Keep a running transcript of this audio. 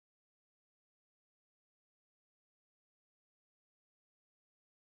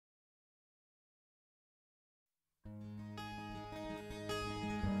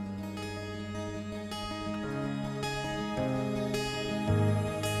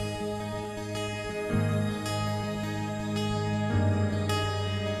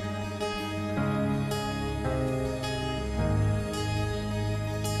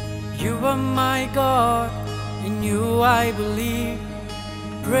You are my God, in you I believe.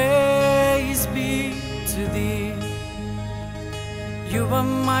 Praise be to thee. You are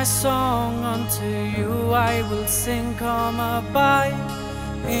my song, unto you I will sing. Come abide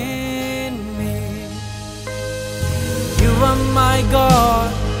in me. You are my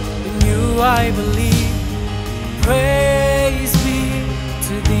God, in you I believe. Praise be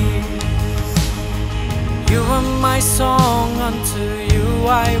to thee. You are my song, unto you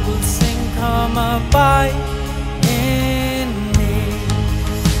I will sing. Come abide in me.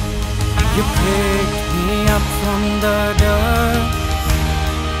 You picked me up from the dirt.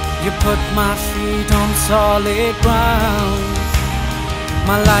 You put my feet on solid ground.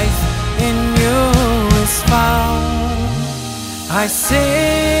 My life in you is found. I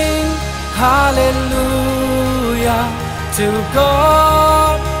sing hallelujah to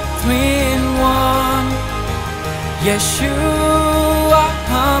God, 3 in 1. Yeshua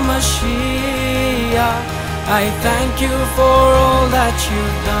HaMashiach, I thank you for all that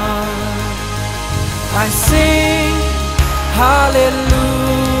you've done. I sing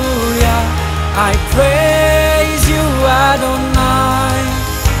hallelujah, I praise you Adonai.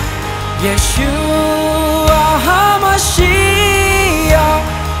 Yeshua HaMashiach,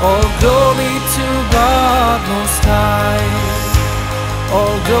 all glory to God Most High.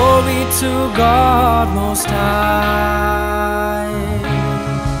 All glory to God Most High.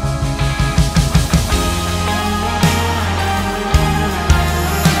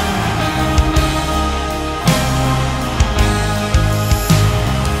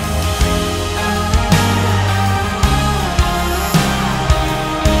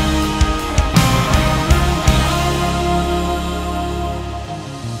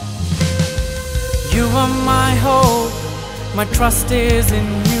 You are my hope, my trust is in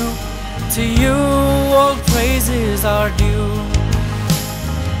you. To you all praises are due.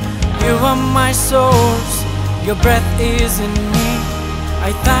 You are my source, your breath is in me.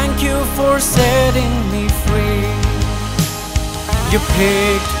 I thank you for setting me free. You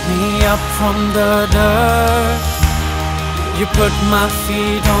picked me up from the dirt. You put my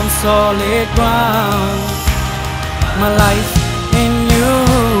feet on solid ground. My life in you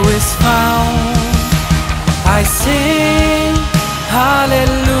is found. I sing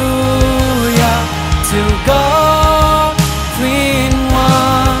hallelujah to God, 3 in 1.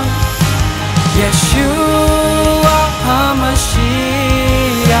 Yeshua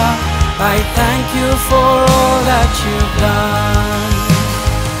HaMashiach, I thank you for all that you've done.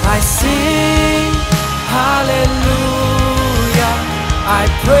 I sing hallelujah, I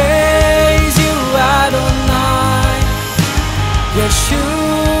praise you Adonai.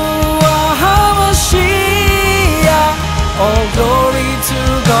 Yeshua HaMashiach, all glory to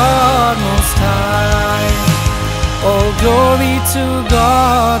God Most High. All glory to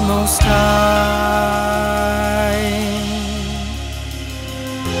God Most High.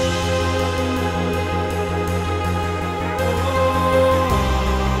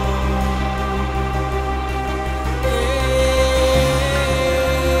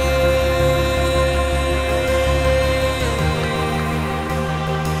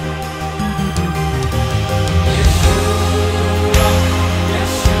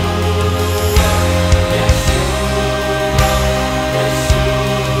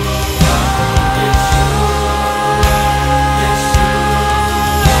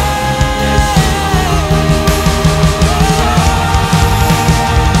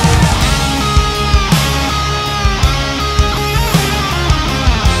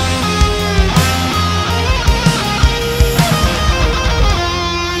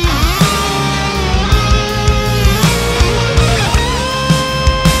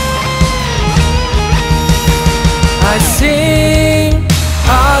 I sing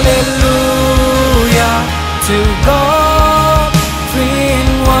hallelujah to God, 3 in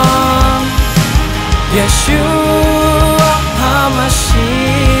 1. Yeshua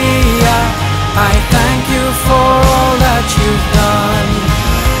HaMashiach, I thank you for all that you've done.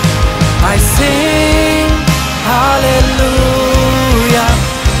 I sing hallelujah,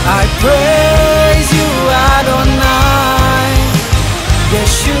 I praise you Adonai.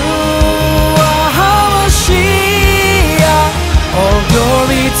 Yeshua HaMashiach, all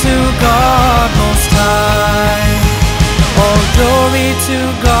glory to God Most High. All glory to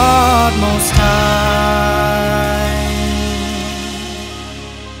God Most High.